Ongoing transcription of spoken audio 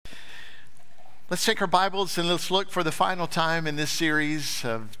Let's take our Bibles and let's look for the final time in this series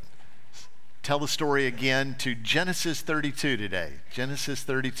of Tell the Story Again to Genesis 32 today. Genesis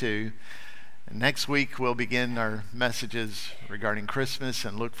 32. And next week we'll begin our messages regarding Christmas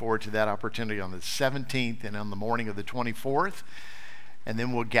and look forward to that opportunity on the 17th and on the morning of the 24th. And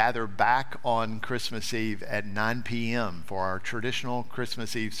then we'll gather back on Christmas Eve at 9 p.m. for our traditional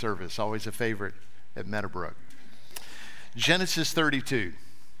Christmas Eve service, always a favorite at Meadowbrook. Genesis 32.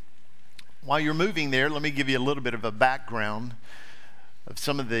 While you're moving there, let me give you a little bit of a background of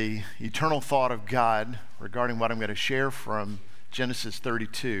some of the eternal thought of God regarding what I'm going to share from Genesis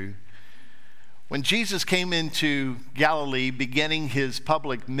 32. When Jesus came into Galilee, beginning his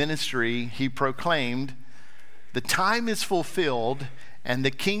public ministry, he proclaimed, "The time is fulfilled and the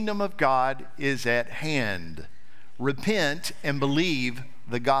kingdom of God is at hand. Repent and believe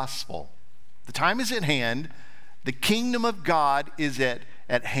the gospel." The time is at hand. The kingdom of God is at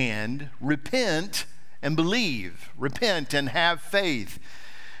hand. Repent and believe. Repent and have faith.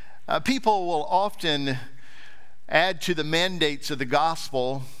 People will often add to the mandates of the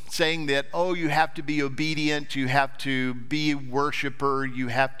gospel, saying that, you have to be obedient, you have to be a worshiper, you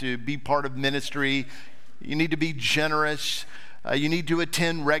have to be part of ministry, you need to be generous, you need to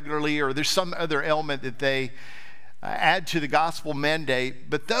attend regularly, or there's some other element that they add to the gospel mandate.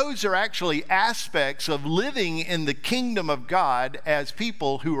 But those are actually aspects of living in the kingdom of God as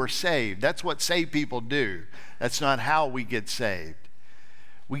people who are saved. That's what saved people do. That's not how we get saved.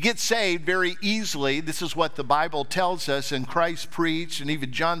 We get saved very easily. This is what the Bible tells us, and Christ preached, and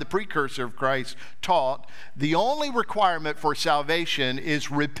even John, the precursor of Christ, taught. The only requirement for salvation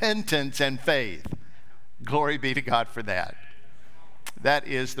is repentance and faith. Glory be to God for that. That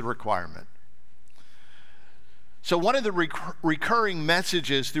is the requirement. So one of the recurring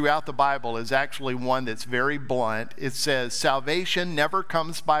messages throughout the Bible is actually one that's very blunt. It says, salvation never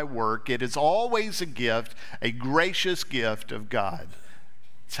comes by work. It is always a gift, a gracious gift of God.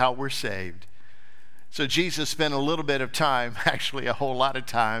 It's how we're saved. So Jesus spent a little bit of time, actually a whole lot of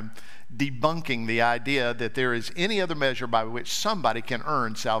time, debunking the idea that there is any other measure by which somebody can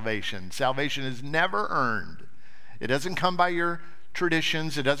earn salvation. Salvation is never earned. It doesn't come by your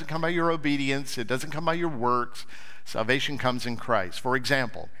traditions, it doesn't come by your obedience, it doesn't come by your works. Salvation comes in Christ. For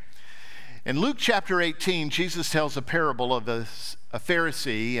example, in Luke chapter 18, Jesus tells a parable of a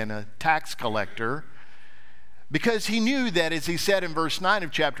Pharisee and a tax collector, because he knew that, as he said in verse 9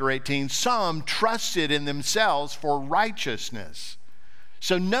 of chapter 18, some trusted in themselves for righteousness.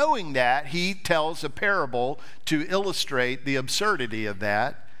 So knowing that, he tells a parable to illustrate the absurdity of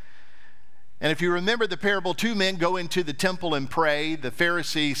that. And if you remember the parable, two men go into the temple and pray. The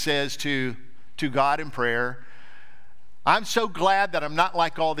Pharisee says to God in prayer, "I'm so glad that I'm not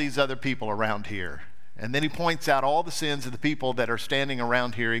like all these other people around here." And then he points out all the sins of the people that are standing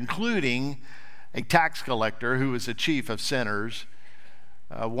around here, including a tax collector who is a chief of sinners,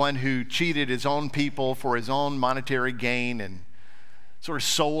 one who cheated his own people for his own monetary gain and sort of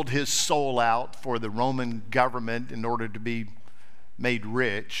sold his soul out for the Roman government in order to be made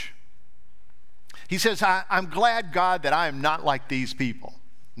rich. He says, I'm glad, God, that I am not like these people.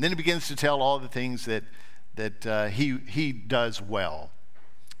 And then he begins to tell all the things that he does well.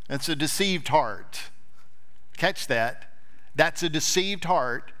 It's a deceived heart. Catch that. That's a deceived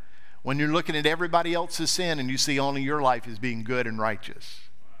heart when you're looking at everybody else's sin and you see only your life as being good and righteous.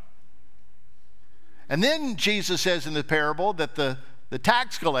 And then Jesus says in the parable that the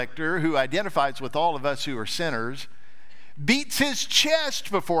tax collector, who identifies with all of us who are sinners, beats his chest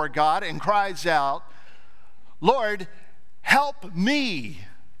before God and cries out, "Lord, help me.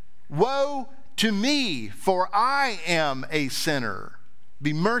 Woe to me, for I am a sinner.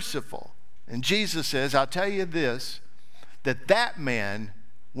 Be merciful." And Jesus says, I'll tell you this, that man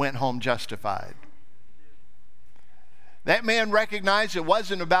went home justified. That man recognized it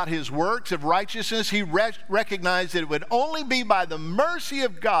wasn't about his works of righteousness. He recognized that it would only be by the mercy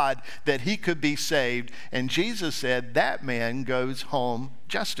of God that he could be saved. And Jesus said that man goes home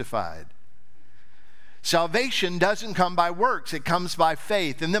justified. Salvation doesn't come by works. It comes by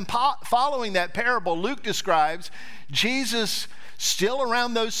faith. And then following that parable, Luke describes Jesus still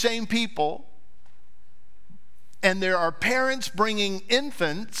around those same people. And there are parents bringing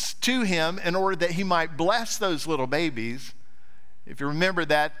infants to him in order that he might bless those little babies. If you remember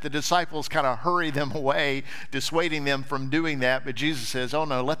that, the disciples kind of hurry them away, dissuading them from doing that. But Jesus says, "Oh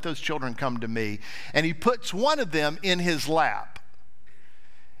no, let those children come to me." And he puts one of them in his lap.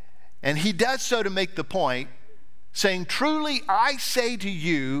 And he does so to make the point, saying, "Truly I say to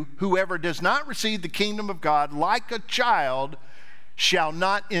you, whoever does not receive the kingdom of God like a child shall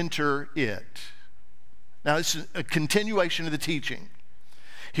not enter it." Now, this is a continuation of the teaching.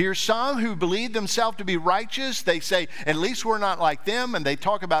 Here's some who believe themselves to be righteous. They say, at least we're not like them, and they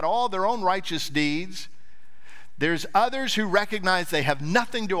talk about all their own righteous deeds. There's others who recognize they have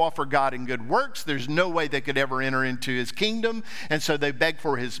nothing to offer God in good works. There's no way they could ever enter into his kingdom, and so they beg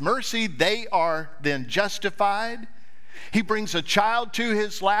for his mercy. They are then justified. He brings a child to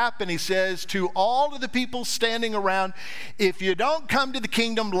his lap, and he says to all of the people standing around, if you don't come to the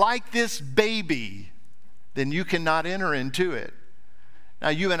kingdom like this baby, then you cannot enter into it. Now,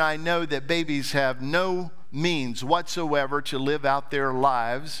 you and I know that babies have no means whatsoever to live out their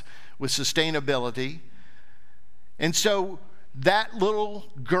lives with sustainability. And so that little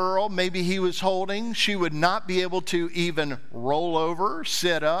girl, maybe he was holding, she would not be able to even roll over,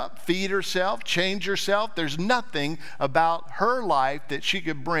 sit up, feed herself, change herself. There's nothing about her life that she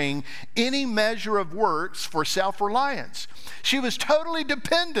could bring any measure of works for self-reliance. She was totally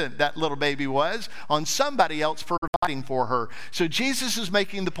dependent, that little baby was, on somebody else providing for her. So Jesus is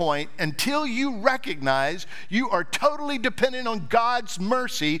making the point, until you recognize you are totally dependent on God's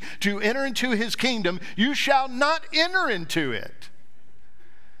mercy to enter into his kingdom, you shall not enter into it.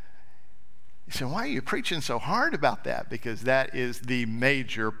 You say, why are you preaching so hard about that? Because that is the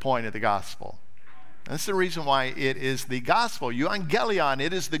major point of the gospel. That's the reason why it is the gospel. Euangelion,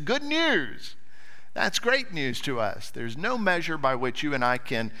 it is the good news. That's great news to us. There's no measure by which you and I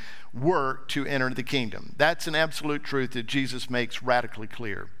can work to enter the kingdom. That's an absolute truth that Jesus makes radically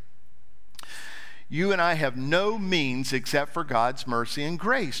clear. You and I have no means except for God's mercy and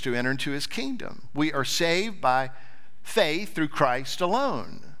grace to enter into his kingdom. We are saved by faith through Christ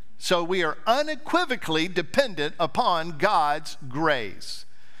alone. So we are unequivocally dependent upon God's grace.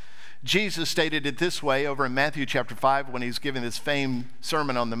 Jesus stated it this way over in Matthew chapter 5 when he's giving this famed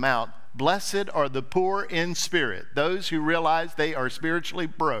Sermon on the Mount. Blessed are the poor in spirit, those who realize they are spiritually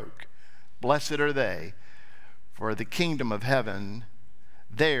broke. Blessed are they, for the kingdom of heaven,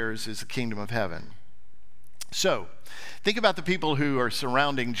 theirs is the kingdom of heaven. So, think about the people who are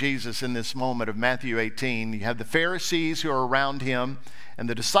surrounding Jesus in this moment of Matthew 18. You have the Pharisees who are around him and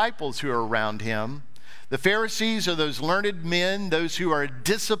the disciples who are around him. The Pharisees are those learned men, those who are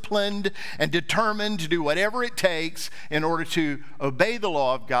disciplined and determined to do whatever it takes in order to obey the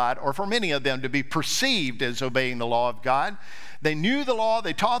law of God, or for many of them to be perceived as obeying the law of God. They knew the law,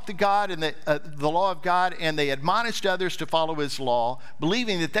 they taught the law of God, and they admonished others to follow his law,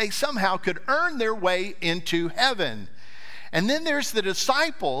 believing that they somehow could earn their way into heaven. And then there's the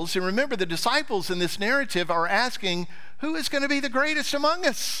disciples, and remember the disciples in this narrative are asking, who is going to be the greatest among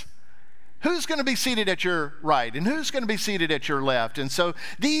us? Who's going to be seated at your right and who's going to be seated at your left? And so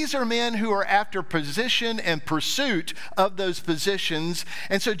these are men who are after position and pursuit of those positions.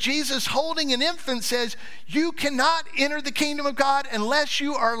 And so Jesus, holding an infant, says, you cannot enter the kingdom of God unless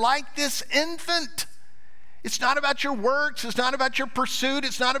you are like this infant. It's not about your works. It's not about your pursuit.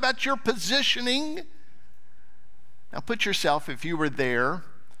 It's not about your positioning. Now put yourself, if you were there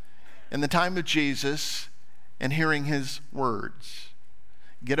in the time of Jesus and hearing his words.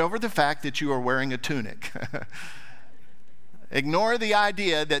 Get over the fact that you are wearing a tunic. Ignore the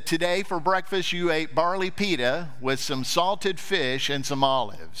idea that today for breakfast you ate barley pita with some salted fish and some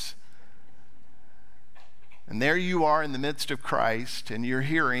olives. And there you are in the midst of Christ, and you're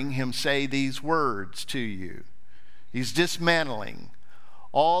hearing him say these words to you. He's dismantling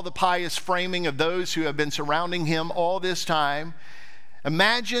all the pious framing of those who have been surrounding him all this time.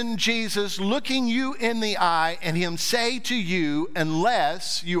 Imagine Jesus looking you in the eye and him say to you,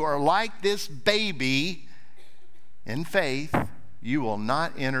 unless you are like this baby in faith, you will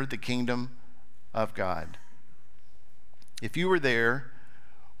not enter the kingdom of God. If you were there,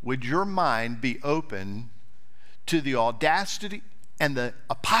 would your mind be open to the audacity and the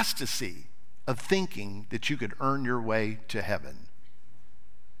apostasy of thinking that you could earn your way to heaven?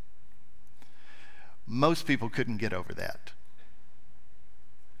 Most people couldn't get over that.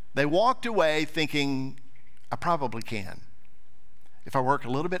 They walked away thinking, I probably can. If I work a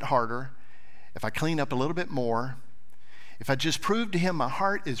little bit harder, if I clean up a little bit more, if I just prove to him my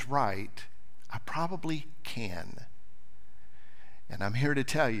heart is right, I probably can. And I'm here to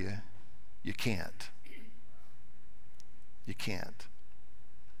tell you, you can't. You can't.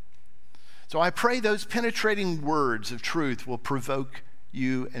 So I pray those penetrating words of truth will provoke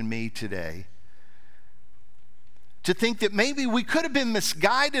you and me today to think that maybe we could have been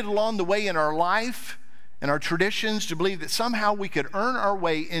misguided along the way in our life and our traditions to believe that somehow we could earn our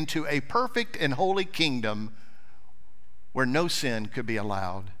way into a perfect and holy kingdom where no sin could be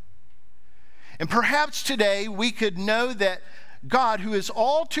allowed. And perhaps today we could know that God, who is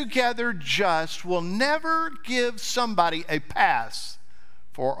altogether just, will never give somebody a pass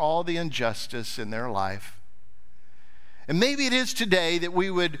for all the injustice in their life. And maybe it is today that we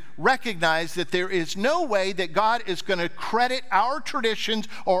would recognize that there is no way that God is going to credit our traditions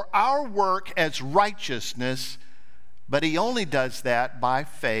or our work as righteousness, but he only does that by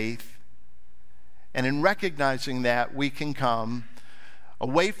faith. And in recognizing that, we can come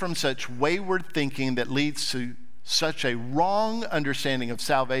away from such wayward thinking that leads to such a wrong understanding of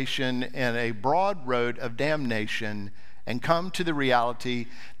salvation and a broad road of damnation, and come to the reality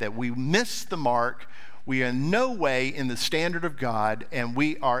that we miss the mark. We are in no way in the standard of God, and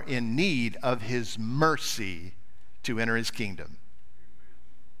we are in need of his mercy to enter his kingdom.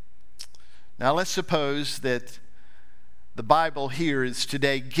 Now let's suppose that the Bible here is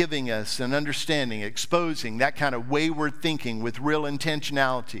today giving us an understanding, exposing that kind of wayward thinking with real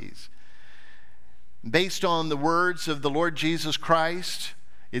intentionalities. Based on the words of the Lord Jesus Christ,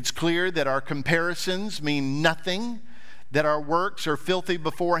 it's clear that our comparisons mean nothing, that our works are filthy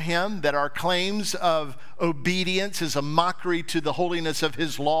before him, that our claims of obedience is a mockery to the holiness of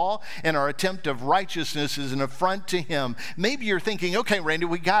his law, and our attempt of righteousness is an affront to him. Maybe you're thinking, okay, Randy,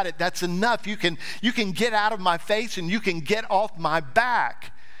 we got it. That's enough. You can get out of my face and you can get off my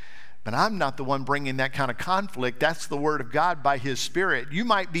back. But I'm not the one bringing that kind of conflict. That's the Word of God by his Spirit. You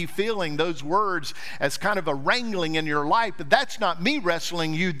might be feeling those words as kind of a wrangling in your life, but that's not me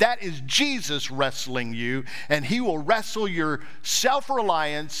wrestling you. That is Jesus wrestling you, and he will wrestle your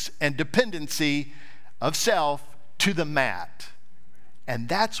self-reliance and dependency of self to the mat. And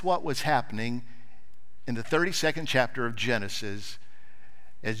that's what was happening in the 32nd chapter of Genesis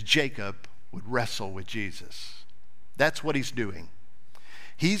as Jacob would wrestle with Jesus. That's what he's doing.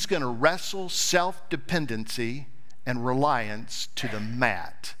 He's going to wrestle self-dependency and reliance to the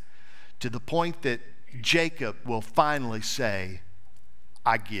mat, to the point that Jacob will finally say,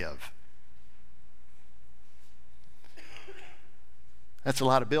 I give. That's a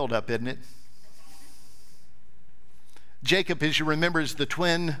lot of buildup, isn't it? Jacob, as you remember, is the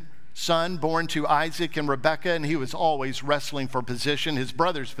twin son born to Isaac and Rebekah, and he was always wrestling for position, his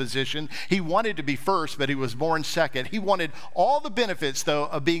brother's position. He wanted to be first, but he was born second. He wanted all the benefits, though,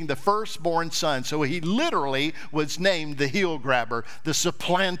 of being the firstborn son. So he literally was named the heel grabber, the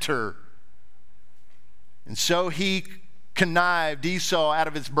supplanter. And so he connived Esau out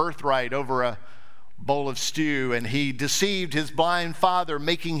of his birthright over a bowl of stew, and he deceived his blind father,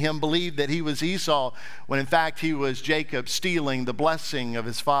 making him believe that he was Esau, when in fact he was Jacob, stealing the blessing of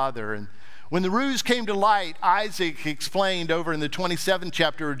his father. And when the ruse came to light, Isaac explained over in the 27th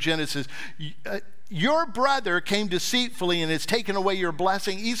chapter of Genesis, your brother came deceitfully and has taken away your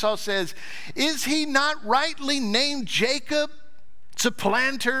blessing. Esau says, is he not rightly named Jacob,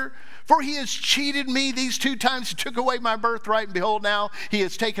 supplanter? For he has cheated me these 2 times. He took away my birthright, and behold, now he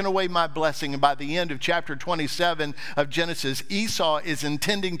has taken away my blessing. And by the end of chapter 27 of Genesis, Esau is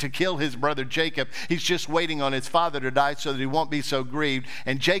intending to kill his brother Jacob. He's just waiting on his father to die so that he won't be so grieved.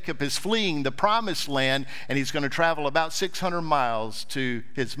 And Jacob is fleeing the promised land, and he's going to travel about 600 miles to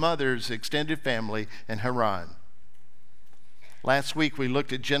his mother's extended family in Haran. Last week we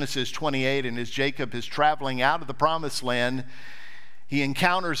looked at Genesis 28, and as Jacob is traveling out of the promised land, he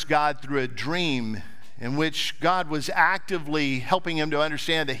encounters God through a dream in which God was actively helping him to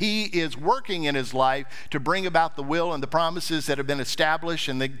understand that he is working in his life to bring about the will and the promises that have been established,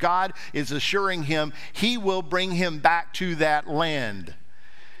 and that God is assuring him he will bring him back to that land.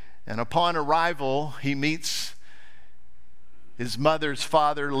 And upon arrival, he meets his mother's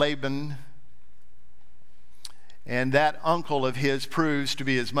father, Laban, and that uncle of his proves to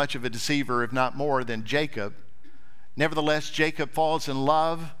be as much of a deceiver, if not more, than Jacob. Nevertheless, Jacob falls in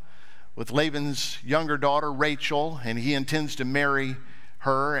love with Laban's younger daughter, Rachel, and he intends to marry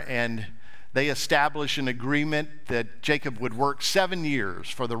her, and they establish an agreement that Jacob would work 7 years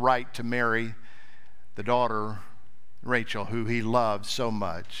for the right to marry the daughter, Rachel, who he loved so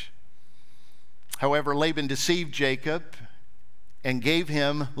much. However, Laban deceived Jacob and gave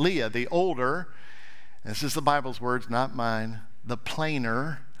him Leah, the older, this is the Bible's words, not mine, the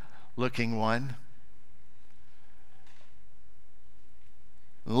plainer looking one.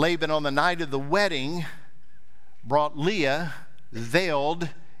 Laban, on the night of the wedding, brought Leah veiled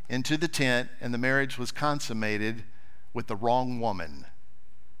into the tent, and the marriage was consummated with the wrong woman.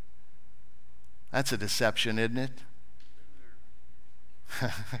 That's a deception, isn't it?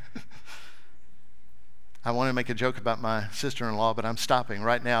 I want to make a joke about my sister-in-law, but I'm stopping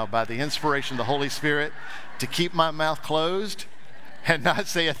right now by the inspiration of the Holy Spirit to keep my mouth closed and not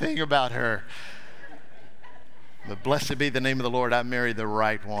say a thing about her. But blessed be the name of the Lord, I married the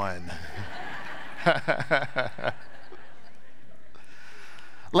right one.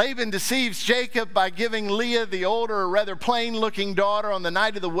 Laban deceives Jacob by giving Leah, the older, rather plain-looking daughter, on the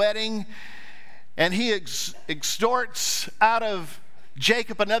night of the wedding. And he extorts out of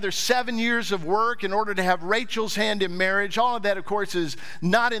Jacob another 7 years of work in order to have Rachel's hand in marriage. All of that, of course, is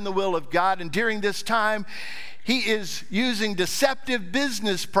not in the will of God. And during this time, he is using deceptive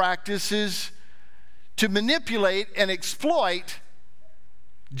business practices to manipulate and exploit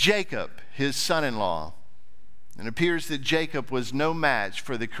Jacob, his son-in-law. It appears that Jacob was no match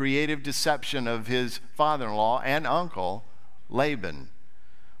for the creative deception of his father-in-law and uncle, Laban.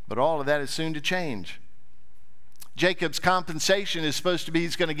 But all of that is soon to change. Jacob's compensation is supposed to be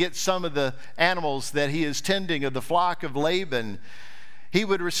he's going to get some of the animals that he is tending of the flock of Laban. He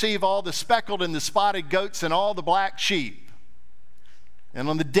would receive all the speckled and the spotted goats and all the black sheep. And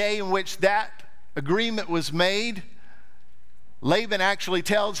on the day in which that agreement was made, Laban actually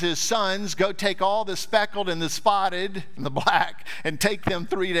tells his sons, go take all the speckled and the spotted and the black and take them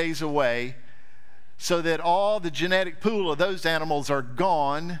 3 days away so that all the genetic pool of those animals are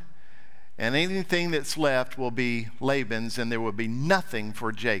gone. And anything that's left will be Laban's, and there will be nothing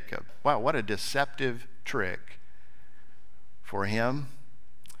for Jacob. Wow, what a deceptive trick for him.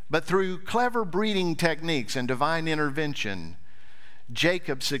 But through clever breeding techniques and divine intervention,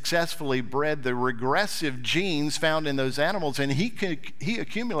 Jacob successfully bred the regressive genes found in those animals, and he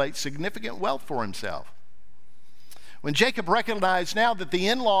accumulates significant wealth for himself. When Jacob recognized now that the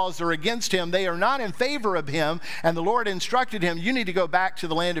in-laws are against him, they are not in favor of him, and the Lord instructed him, you need to go back to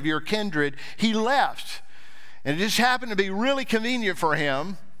the land of your kindred, he left. And it just happened to be really convenient for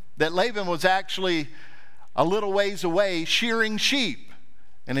him that Laban was actually a little ways away shearing sheep.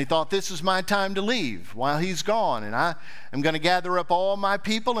 And he thought, this is my time to leave while he's gone. And I am going to gather up all my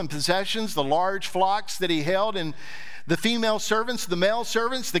people and possessions, the large flocks that he held, and the female servants, the male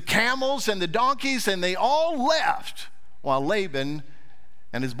servants, the camels and the donkeys, and they all left while Laban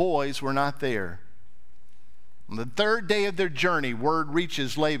and his boys were not there. On the third day of their journey, word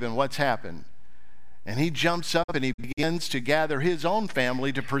reaches Laban what's happened. And he jumps up and he begins to gather his own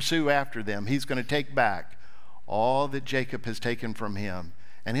family to pursue after them. He's going to take back all that Jacob has taken from him.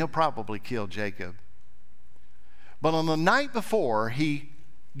 And he'll probably kill Jacob. But on the night before he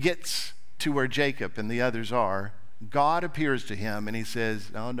gets to where Jacob and the others are, God appears to him and he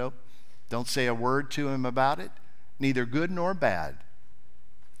says, no, don't say a word to him about it, neither good nor bad.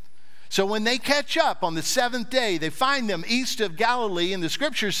 So when they catch up on the seventh day, they find them east of Galilee, and the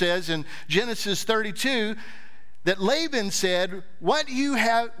scripture says in Genesis 32 that Laban said, what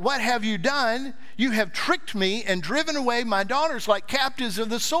have you done? You have tricked me and driven away my daughters like captives of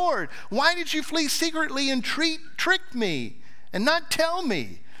the sword. Why did you flee secretly and trick me and not tell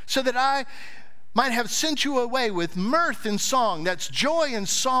me, so that I might have sent you away with mirth and song, that's joy and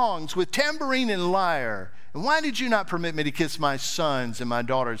songs, with tambourine and lyre? And why did you not permit me to kiss my sons and my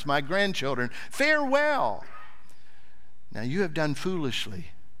daughters, my grandchildren? Farewell. Now you have done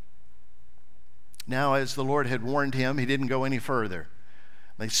foolishly. Now, as the Lord had warned him, he didn't go any further.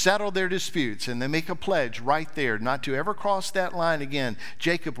 They settled their disputes, and they make a pledge right there not to ever cross that line again.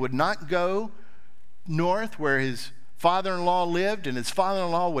 Jacob would not go north where his father-in-law lived, and his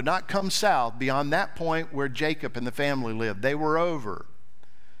father-in-law would not come south beyond that point where Jacob and the family lived. They were over.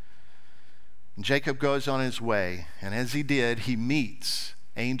 And Jacob goes on his way, and as he did, he meets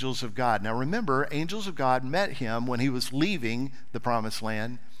angels of God. Now remember, angels of God met him when he was leaving the promised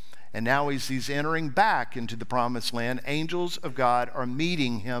land. And now as he's entering back into the promised land, angels of God are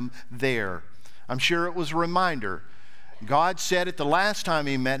meeting him there. I'm sure it was a reminder. God said at the last time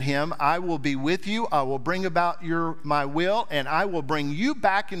he met him, I will be with you, I will bring about my will, and I will bring you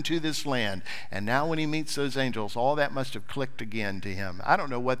back into this land. And now when he meets those angels, all that must have clicked again to him. I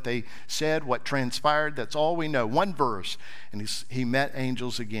don't know what they said, what transpired. That's all we know. One verse, and he met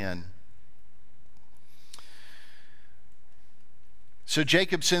angels again. So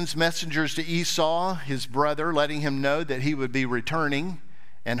Jacob sends messengers to Esau, his brother, letting him know that he would be returning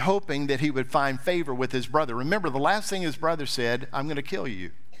and hoping that he would find favor with his brother. Remember, the last thing his brother said, I'm going to kill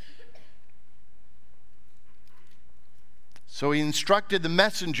you. So he instructed the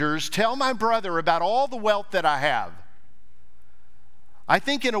messengers, tell my brother about all the wealth that I have. I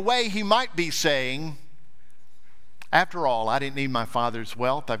think in a way he might be saying, after all, I didn't need my father's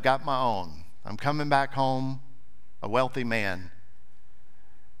wealth. I've got my own. I'm coming back home a wealthy man.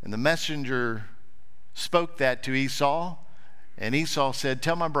 And the messenger spoke that to Esau, and Esau said,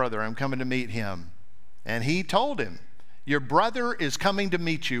 tell my brother I'm coming to meet him. And he told him, your brother is coming to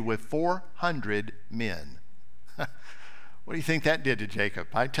meet you with 400 men. What do you think that did to Jacob?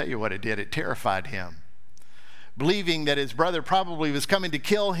 I tell you what it did. It terrified him. Believing that his brother probably was coming to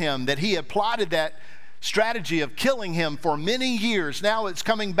kill him, that he had plotted that strategy of killing him for many years. Now it's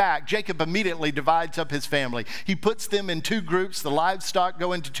coming back. Jacob immediately divides up his family. He puts them in two groups. The livestock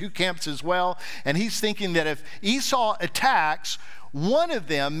go into two camps as well. And he's thinking that if Esau attacks one of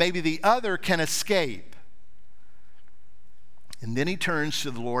them, maybe the other can escape. And then he turns to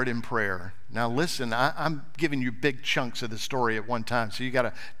the Lord in prayer. Now listen, I'm giving you big chunks of the story at one time, so you got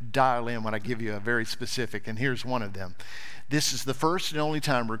to dial in when I give you a very specific, and here's one of them. This is the first and only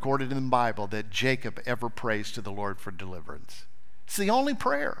time recorded in the Bible that Jacob ever prays to the Lord for deliverance. It's the only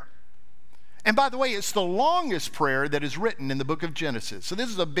prayer. And by the way, it's the longest prayer that is written in the book of Genesis. So this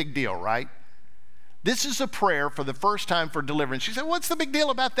is a big deal, right? This is a prayer for the first time for deliverance. You say, what's the big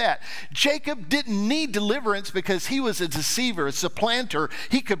deal about that? Jacob didn't need deliverance because he was a deceiver, a supplanter.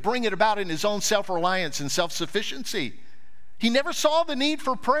 He could bring it about in his own self-reliance and self-sufficiency. He never saw the need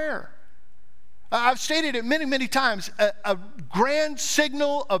for prayer. I've stated it many, many times. A grand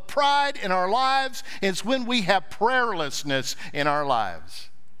signal of pride in our lives is when we have prayerlessness in our lives.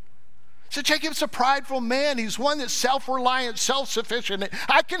 So Jacob's a prideful man. He's one that's self-reliant, self-sufficient.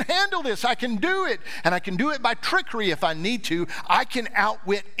 I can handle this. I can do it. And I can do it by trickery if I need to. I can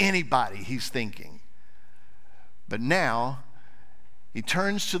outwit anybody, he's thinking. But now, he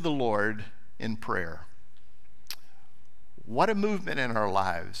turns to the Lord in prayer. What a movement in our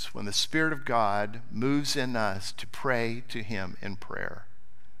lives when the Spirit of God moves in us to pray to him in prayer.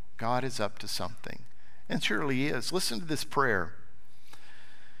 God is up to something. And surely he is. Listen to this prayer.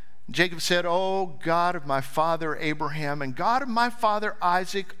 Jacob said, "O God of my father Abraham and God of my father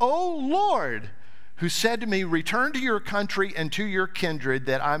Isaac, O Lord, who said to me, return to your country and to your kindred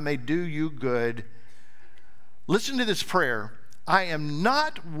that I may do you good." Listen to this prayer. "I am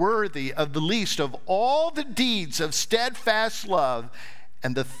not worthy of the least of all the deeds of steadfast love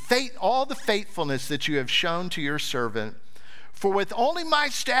and all the faithfulness that you have shown to your servant. For with only my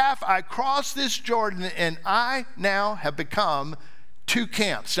staff I crossed this Jordan, and I now have become two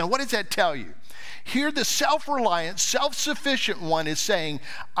camps." Now, what does that tell you? Here, the self-reliant, self-sufficient one is saying,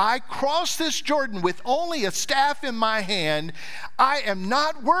 I crossed this Jordan with only a staff in my hand. I am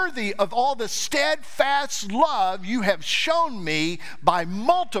not worthy of all the steadfast love you have shown me by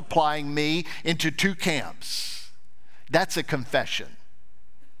multiplying me into two camps. That's a confession.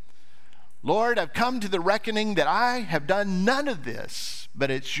 Lord, I've come to the reckoning that I have done none of this, but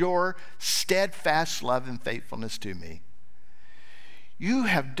it's your steadfast love and faithfulness to me. You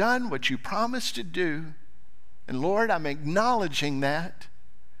have done what you promised to do. And Lord, I'm acknowledging that.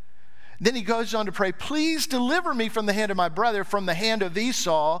 Then he goes on to pray, please deliver me from the hand of my brother, from the hand of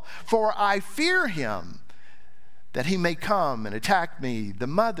Esau, for I fear him, that he may come and attack me, the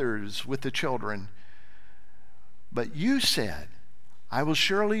mothers with the children. But you said, I will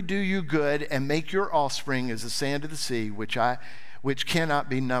surely do you good and make your offspring as the sand of the sea, which cannot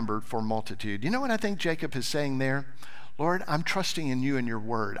be numbered for multitude. You know what I think Jacob is saying there? Lord, I'm trusting in you and your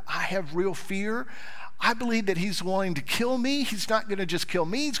word. I have real fear. I believe that he's willing to kill me. He's not going to just kill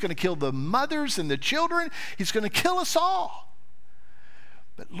me. He's going to kill the mothers and the children. He's going to kill us all.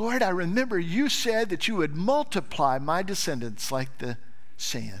 But Lord, I remember you said that you would multiply my descendants like the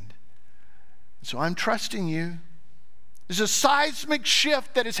sand. So I'm trusting you. There's a seismic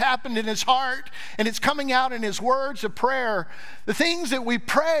shift that has happened in his heart, and it's coming out in his words of prayer. The things that we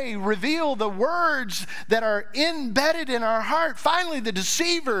pray reveal the words that are embedded in our heart. Finally, the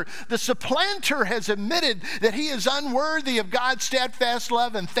deceiver, the supplanter, has admitted that he is unworthy of God's steadfast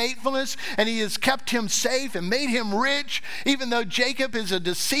love and faithfulness, and he has kept him safe and made him rich, even though Jacob is a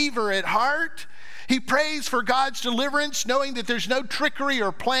deceiver at heart. He prays for God's deliverance, knowing that there's no trickery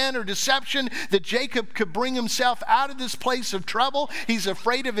or plan or deception that Jacob could bring himself out of this place of trouble. He's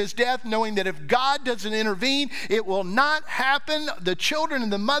afraid of his death, knowing that if God doesn't intervene, it will not happen. The children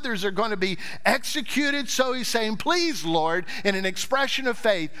and the mothers are going to be executed. So he's saying, please, Lord, in an expression of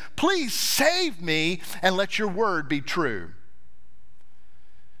faith, please save me and let your word be true.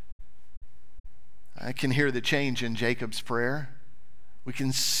 I can hear the change in Jacob's prayer. We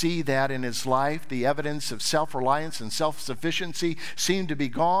can see that in his life. The evidence of self-reliance and self-sufficiency seem to be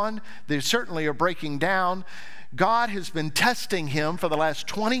gone. They certainly are breaking down. God has been testing him for the last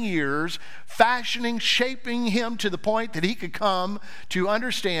 20 years, fashioning, shaping him to the point that he could come to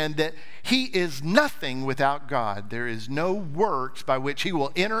understand that he is nothing without God. There is no works by which he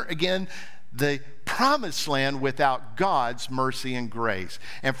will enter again the promised land without God's mercy and grace.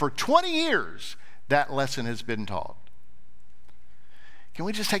 And for 20 years, that lesson has been taught. Can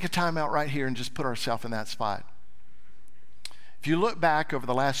we just take a time out right here and just put ourselves in that spot? If you look back over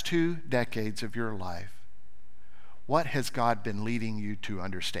the last 2 decades of your life, what has God been leading you to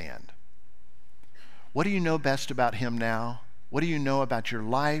understand? What do you know best about him now? What do you know about your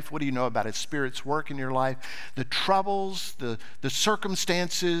life? What do you know about His Spirit's work in your life? The troubles, the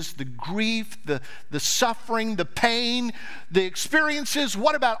circumstances, the grief, the suffering, the pain, the experiences.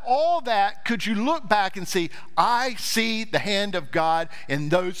 What about all that could you look back and see, I see the hand of God in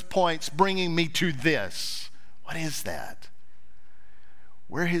those points bringing me to this? What is that?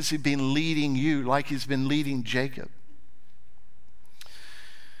 Where has He been leading you like He's been leading Jacob?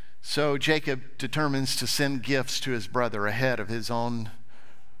 So Jacob determines to send gifts to his brother ahead of his own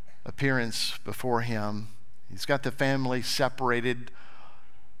appearance before him. He's got the family separated.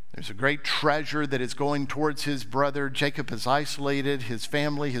 There's a great treasure that is going towards his brother. Jacob is isolated. His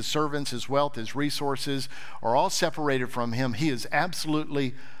family, his servants, his wealth, his resources are all separated from him. He is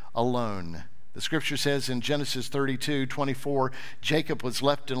absolutely alone. The scripture says in Genesis 32:24, Jacob was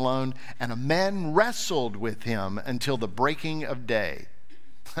left alone, and a man wrestled with him until the breaking of day.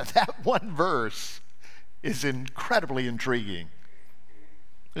 That one verse is incredibly intriguing.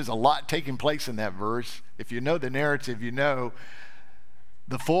 There's a lot taking place in that verse. If you know the narrative, you know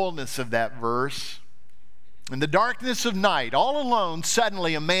the fullness of that verse. In the darkness of night, all alone,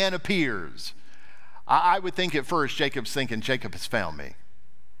 suddenly a man appears. I would think at first, Jacob's thinking, Jacob has found me.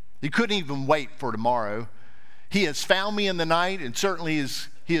 He couldn't even wait for tomorrow. He has found me in the night, and certainly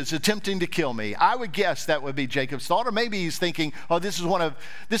he is attempting to kill me. I would guess that would be Jacob's thought, or maybe he's thinking, oh, this is one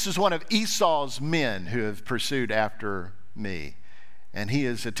of Esau's men who have pursued after me, and he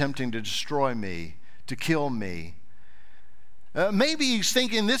is attempting to destroy me, to kill me. Maybe he's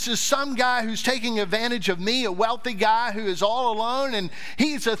thinking this is some guy who's taking advantage of me, a wealthy guy who is all alone, and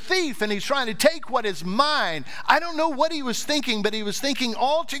he's a thief and he's trying to take what is mine. I don't know what he was thinking, but he was thinking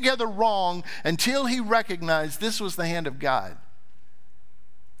altogether wrong until he recognized this was the hand of God.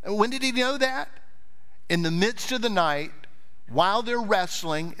 And when did he know that? In the midst of the night, while they're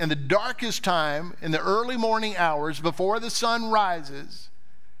wrestling, in the darkest time, in the early morning hours before the sun rises,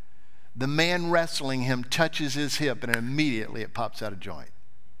 the man wrestling him touches his hip, and immediately it pops out of joint.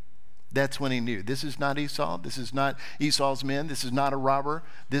 That's when he knew. This is not Esau. This is not Esau's men. This is not a robber.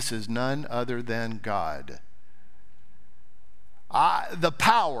 This is none other than God. The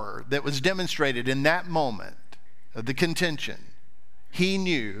power that was demonstrated in that moment of the contention, he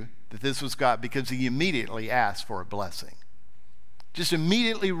knew that this was God because he immediately asked for a blessing. Just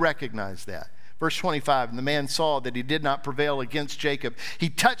immediately recognized that. Verse 25, and the man saw that he did not prevail against Jacob. He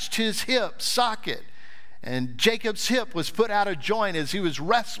touched his hip socket, and Jacob's hip was put out of joint as he was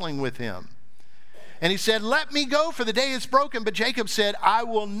wrestling with him. And he said, let me go, for the day is broken. But Jacob said, I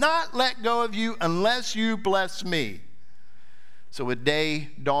will not let go of you unless you bless me. So with day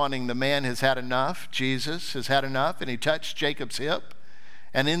dawning, the man has had enough. Jesus has had enough, and he touched Jacob's hip,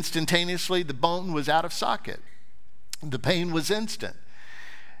 and instantaneously the bone was out of socket. The pain was instant.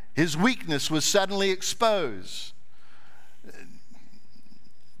 His weakness was suddenly exposed.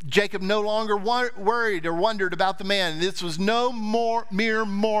 Jacob no longer worried or wondered about the man. This was no more mere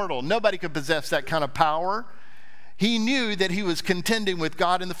mortal. Nobody could possess that kind of power. He knew that he was contending with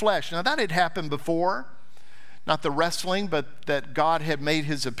God in the flesh. Now that had happened before. Not the wrestling, but that God had made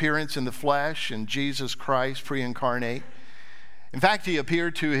his appearance in the flesh in Jesus Christ, pre-incarnate. In fact, he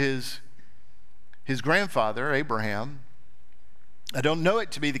appeared to his grandfather, Abraham. I don't know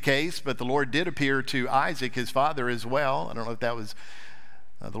it to be the case, but the Lord did appear to Isaac, his father, as well. I don't know if that was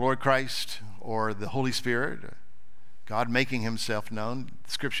the Lord Christ or the Holy Spirit, God making himself known.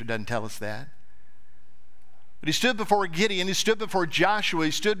 The scripture doesn't tell us that. But he stood before Gideon, he stood before Joshua,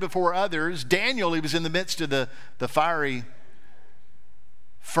 he stood before others. Daniel, he was in the midst of the fiery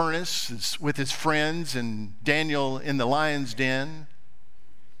furnace with his friends, and Daniel in the lion's den.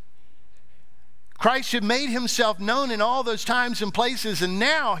 Christ had made himself known in all those times and places, and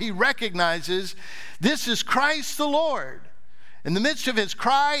now he recognizes this is Christ the Lord. In the midst of his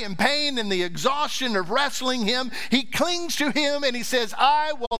cry and pain and the exhaustion of wrestling him, he clings to him and he says,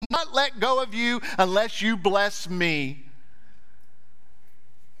 I will not let go of you unless you bless me.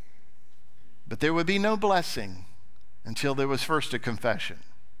 But there would be no blessing until there was first a confession.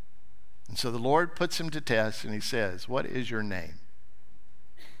 And so the Lord puts him to test and he says, what is your name?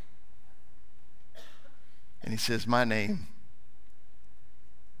 And he says, my name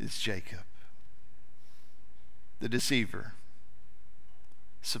is Jacob, the deceiver,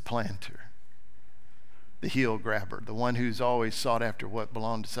 supplanter, the heel grabber, the one who's always sought after what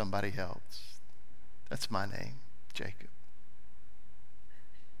belonged to somebody else. That's my name, Jacob.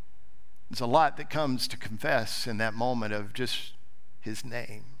 There's a lot that comes to confess in that moment of just his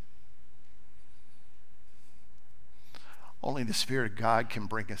name. Only the Spirit of God can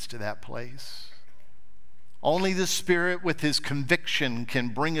bring us to that place. Only the Spirit with his conviction can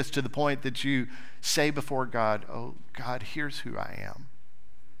bring us to the point that you say before God, oh, God, here's who I am.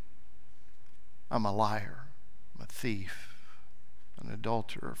 I'm a liar. I'm a thief, an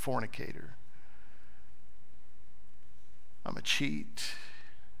adulterer, a fornicator. I'm a cheat.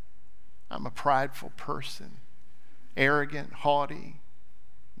 I'm a prideful person, arrogant, haughty,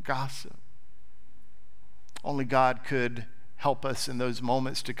 gossip. Only God could help us in those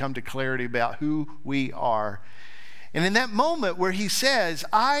moments to come to clarity about who we are. And in that moment where he says,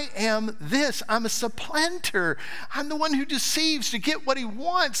 I am this, I'm a supplanter, I'm the one who deceives to get what he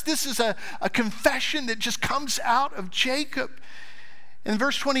wants. This is a confession that just comes out of Jacob. In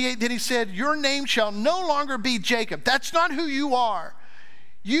verse 28, then he said, your name shall no longer be Jacob. That's not who you are.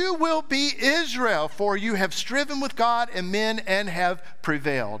 You will be Israel, for you have striven with God and men and have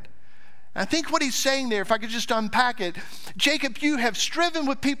prevailed. I think what he's saying there, if I could just unpack it, Jacob, you have striven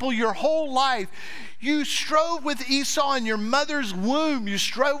with people your whole life. You strove with Esau in your mother's womb. You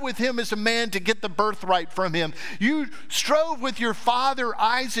strove with him as a man to get the birthright from him. You strove with your father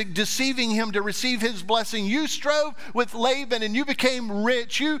Isaac, deceiving him to receive his blessing. You strove with Laban and you became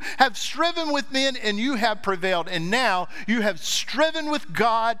rich. You have striven with men and you have prevailed. And now you have striven with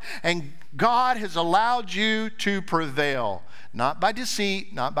God and God has allowed you to prevail. Not by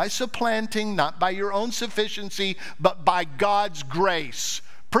deceit, not by supplanting, not by your own sufficiency, but by God's grace.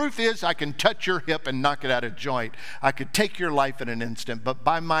 Proof is I can touch your hip and knock it out of joint. I could take your life in an instant, but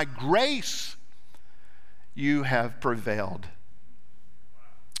by my grace, you have prevailed.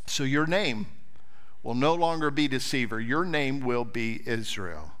 So your name will no longer be deceiver. Your name will be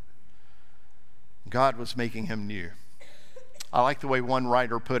Israel. God was making him new. I like the way one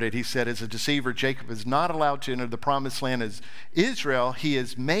writer put it. He said, as a deceiver, Jacob is not allowed to enter the promised land as Israel. He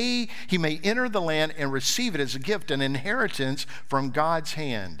may enter the land and receive it as a gift, an inheritance from God's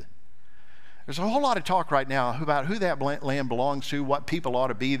hand. There's a whole lot of talk right now about who that land belongs to, what people ought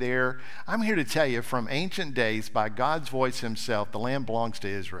to be there. I'm here to tell you from ancient days, by God's voice himself, the land belongs to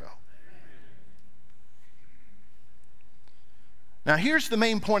Israel. Now here's the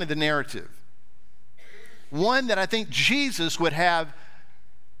main point of the narrative. One that I think Jesus would have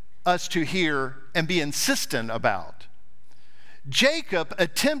us to hear and be insistent about. Jacob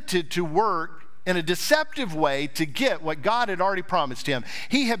attempted to work in a deceptive way to get what God had already promised him.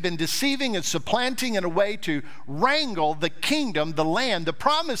 He had been deceiving and supplanting in a way to wrangle the kingdom, the land, the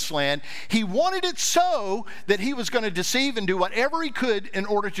promised land. He wanted it so that he was going to deceive and do whatever he could in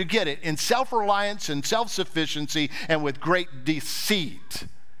order to get it in self-reliance and self-sufficiency and with great deceit.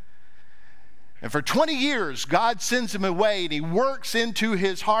 And for 20 years, God sends him away and he works into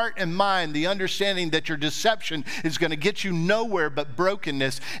his heart and mind the understanding that your deception is going to get you nowhere but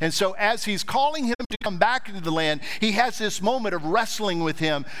brokenness. And so as he's calling him to come back into the land, he has this moment of wrestling with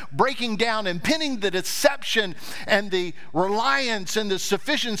him, breaking down and pinning the deception and the reliance and the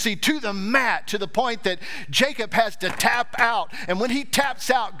sufficiency to the mat, to the point that Jacob has to tap out. And when he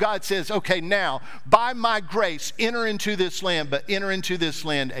taps out, God says, okay, now, by my grace, enter into this land, but enter into this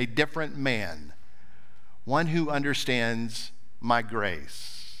land a different man. One who understands my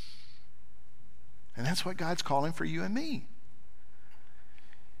grace. And that's what God's calling for you and me.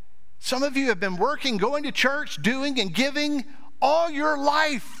 Some of you have been working, going to church, doing and giving all your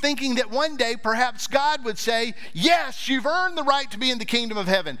life, thinking that one day perhaps God would say, yes, you've earned the right to be in the kingdom of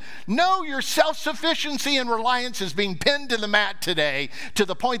heaven. No, your self-sufficiency and reliance is being pinned to the mat today to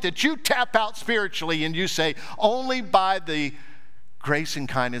the point that you tap out spiritually and you say, only by the grace and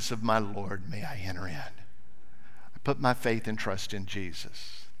kindness of my Lord may I enter in. Put my faith and trust in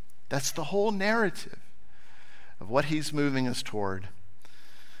Jesus. That's the whole narrative of what he's moving us toward.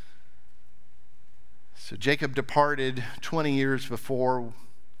 So Jacob departed 20 years before,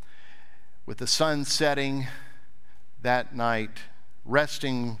 with the sun setting that night,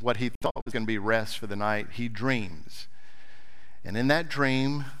 resting what he thought was going to be rest for the night. He dreams. And in that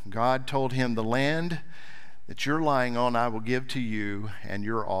dream, God told him, the land that you're lying on, I will give to you and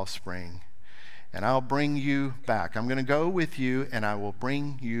your offspring. And I'll bring you back. I'm going to go with you and I will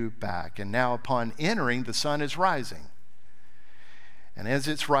bring you back. And now upon entering, the sun is rising. And as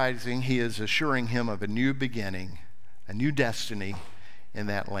it's rising, he is assuring him of a new beginning, a new destiny in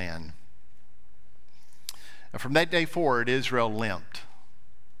that land. And from that day forward, Israel limped.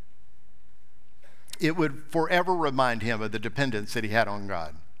 It would forever remind him of the dependence that he had on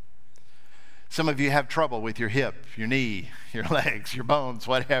God. Some of you have trouble with your hip, your knee, your legs, your bones,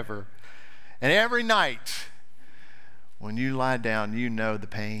 whatever. And every night, when you lie down, you know the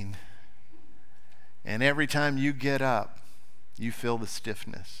pain. And every time you get up, you feel the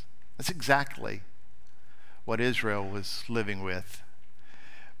stiffness. That's exactly what Israel was living with.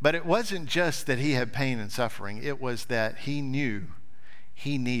 But it wasn't just that he had pain and suffering. It was that he knew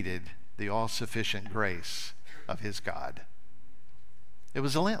he needed the all-sufficient grace of his God. It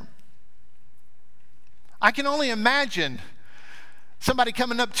was a limp. I can only imagine somebody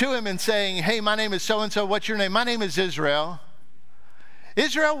coming up to him and saying, hey, my name is so-and-so. What's your name? My name is Israel.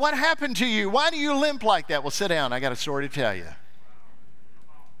 Israel, what happened to you? Why do you limp like that? Well, sit down. I got a story to tell you.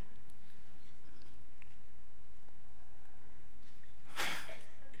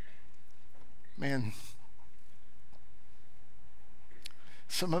 Man,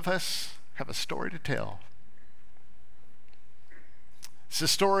 some of us have a story to tell. It's a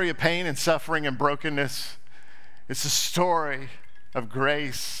story of pain and suffering and brokenness. It's a story of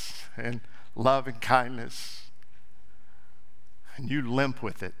grace and love and kindness. And you limp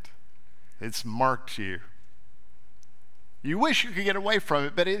with it. It's marked you. You wish you could get away from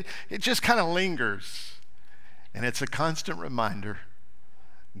it, but it just kind of lingers. And it's a constant reminder.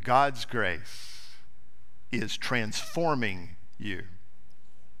 God's grace is transforming you.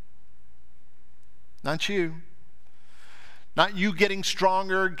 Not you. Not you getting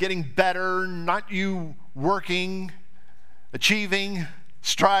stronger, getting better, not you working, achieving,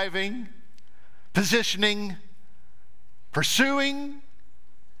 striving, positioning, pursuing.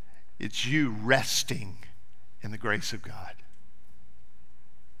 It's you resting in the grace of God.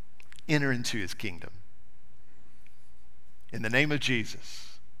 Enter into his kingdom. In the name of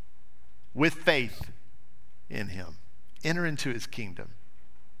Jesus, with faith in him, enter into his kingdom,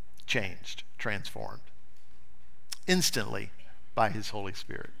 changed, transformed, instantly by his Holy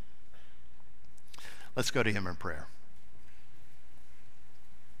Spirit. Let's go to him in prayer.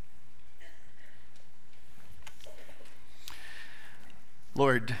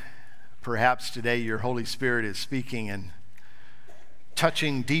 Lord, perhaps today your Holy Spirit is speaking and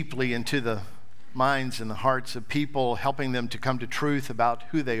touching deeply into the minds and the hearts of people, helping them to come to truth about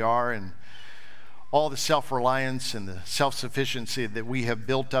who they are and all the self-reliance and the self-sufficiency that we have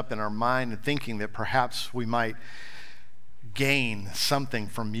built up in our mind, and thinking that perhaps we might gain something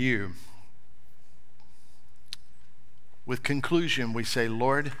from you. With conclusion, we say,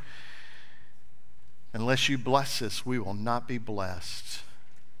 Lord, unless you bless us, we will not be blessed.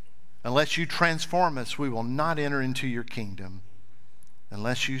 Unless you transform us, we will not enter into your kingdom.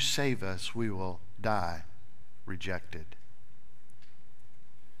 Unless you save us, we will die rejected.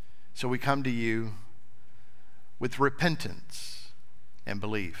 So we come to you with repentance and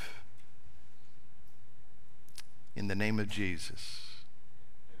belief. In the name of Jesus.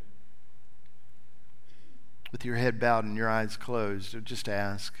 With your head bowed and your eyes closed, I'll just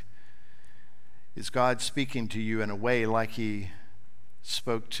ask, is God speaking to you in a way like he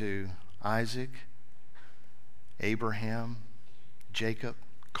spoke to Isaac, Abraham, Jacob,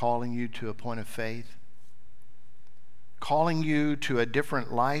 calling you to a point of faith, calling you to a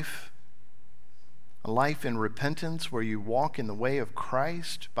different life, a life in repentance where you walk in the way of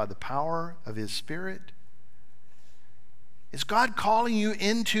Christ by the power of his Spirit? Is God calling you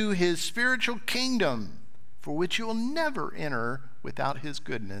into his spiritual kingdom for which you will never enter without his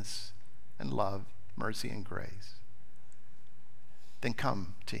goodness and love, mercy, and grace? Then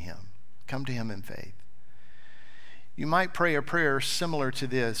come to him. Come to him in faith. You might pray a prayer similar to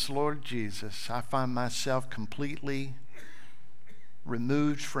this. Lord Jesus, I find myself completely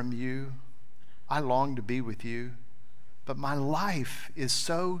removed from you. I long to be with you, but my life is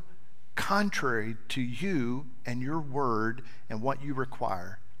so contrary to you and your word and what you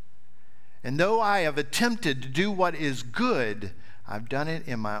require. And though I have attempted to do what is good, I've done it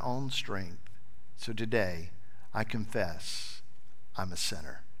in my own strength. So today, I confess I'm a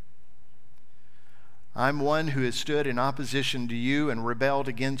sinner. I'm one who has stood in opposition to you and rebelled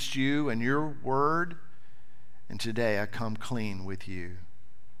against you and your word. And today I come clean with you.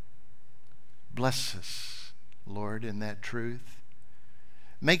 Bless us, Lord, in that truth.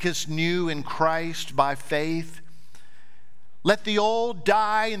 Make us new in Christ by faith. Let the old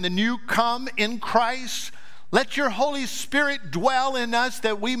die and the new come in Christ. Let your Holy Spirit dwell in us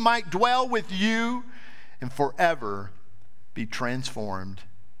that we might dwell with you and forever be transformed,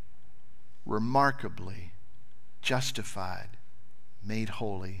 remarkably justified, made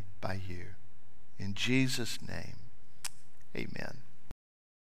holy by you. In Jesus' name, amen.